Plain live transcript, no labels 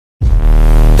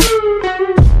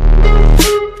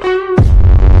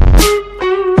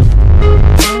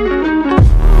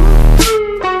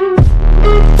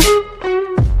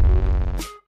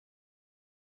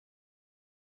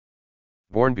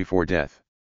Born before death.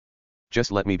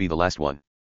 Just let me be the last one.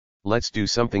 Let's do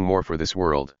something more for this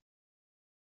world.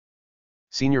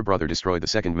 Senior brother destroyed the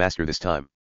second master this time.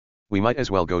 We might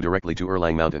as well go directly to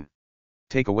Erlang Mountain.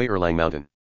 Take away Erlang Mountain.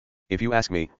 If you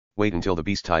ask me, wait until the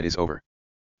beast tide is over.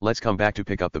 Let's come back to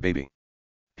pick up the baby.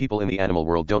 People in the animal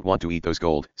world don't want to eat those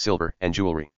gold, silver, and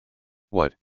jewelry.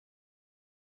 What?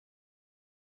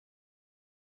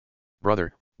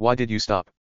 Brother, why did you stop?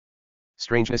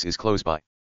 Strangeness is close by.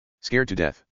 Scared to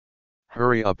death.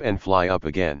 Hurry up and fly up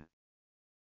again.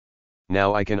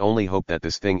 Now I can only hope that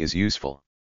this thing is useful.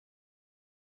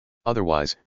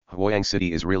 Otherwise, Huoyang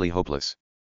City is really hopeless.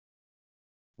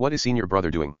 What is senior brother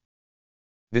doing?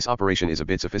 This operation is a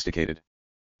bit sophisticated.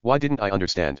 Why didn't I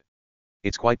understand?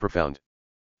 It's quite profound.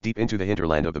 Deep into the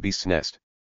hinterland of the beast's nest.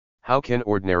 How can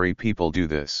ordinary people do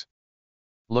this?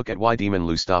 Look at why Demon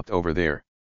Lu stopped over there.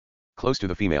 Close to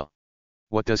the female.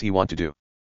 What does he want to do?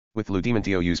 With Lu Demon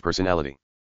Tiou's personality.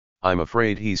 I'm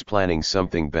afraid he's planning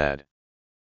something bad.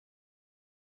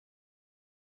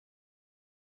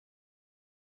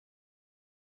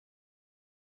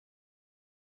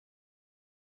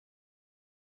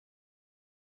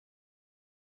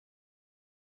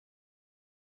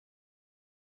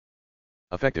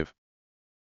 Effective.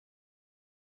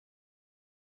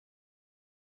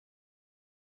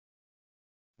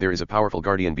 There is a powerful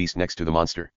guardian beast next to the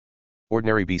monster.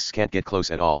 Ordinary beasts can't get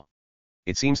close at all.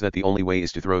 It seems that the only way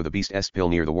is to throw the beast's pill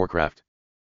near the warcraft.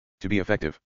 To be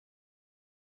effective.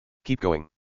 Keep going.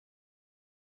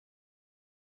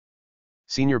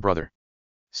 Senior brother.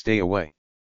 Stay away.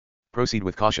 Proceed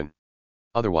with caution.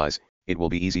 Otherwise, it will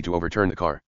be easy to overturn the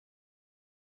car.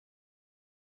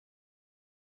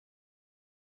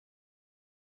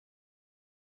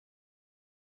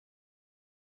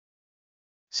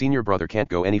 Senior brother can't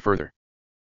go any further.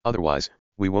 Otherwise,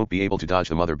 we won't be able to dodge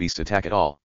the mother beast's attack at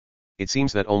all. It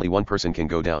seems that only one person can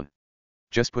go down.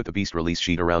 Just put the beast release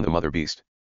sheet around the mother beast.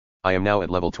 I am now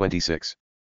at level 26.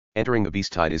 Entering the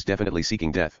beast tide is definitely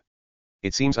seeking death.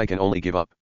 It seems I can only give up.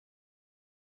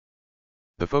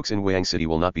 The folks in Huoyang City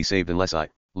will not be saved unless I,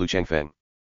 Lu Changfeng.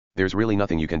 There's really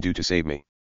nothing you can do to save me.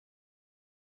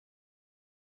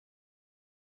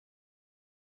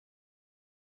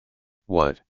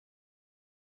 What?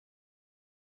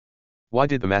 Why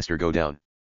did the master go down?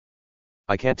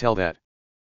 I can't tell that.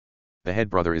 The head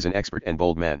brother is an expert and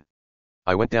bold man.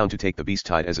 I went down to take the beast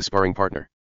tide as a sparring partner.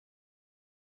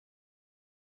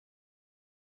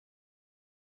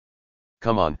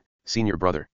 Come on, senior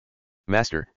brother.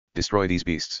 Master, destroy these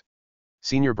beasts.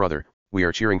 Senior brother, we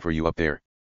are cheering for you up there.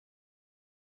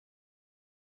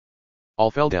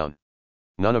 All fell down.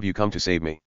 None of you come to save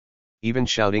me. Even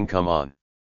shouting come on.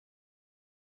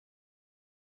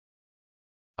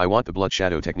 I want the blood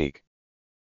shadow technique.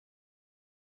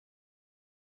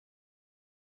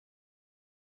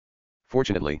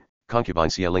 Fortunately, concubine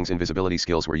Xia Ling's invisibility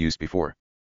skills were used before.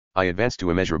 I advanced to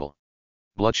immeasurable.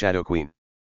 Blood shadow queen.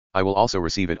 I will also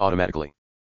receive it automatically.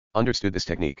 Understood this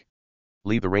technique.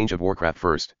 Leave the range of Warcraft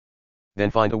first. Then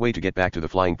find a way to get back to the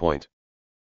flying point.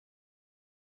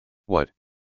 What?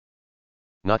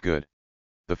 Not good.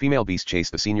 The female beast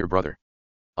chased the senior brother.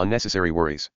 Unnecessary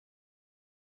worries.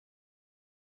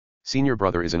 Senior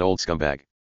brother is an old scumbag.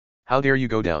 How dare you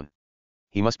go down?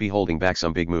 He must be holding back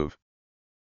some big move.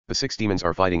 The 6 demons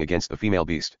are fighting against the female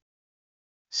beast.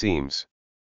 Seems.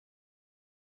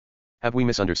 Have we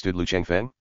misunderstood Lu Changfeng?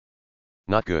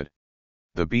 Not good.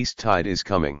 The beast tide is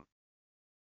coming.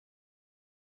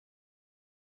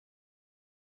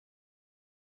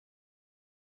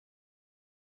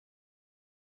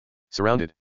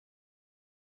 Surrounded.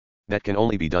 That can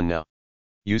only be done now.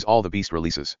 Use all the beast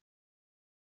releases.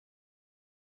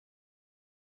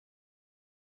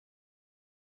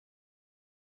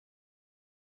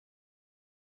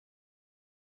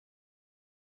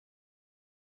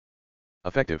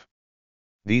 Effective.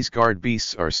 These guard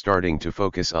beasts are starting to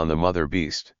focus on the mother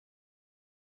beast.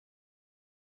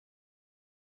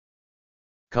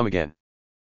 Come again.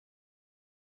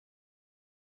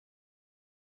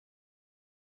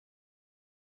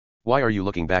 Why are you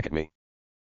looking back at me?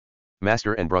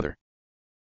 Master and brother.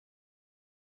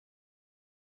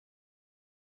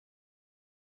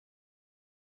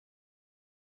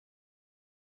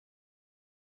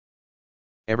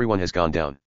 Everyone has gone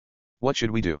down. What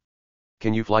should we do?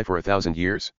 Can you fly for 1,000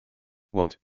 years?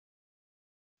 Won't.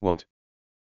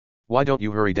 Why don't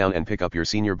you hurry down and pick up your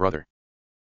senior brother?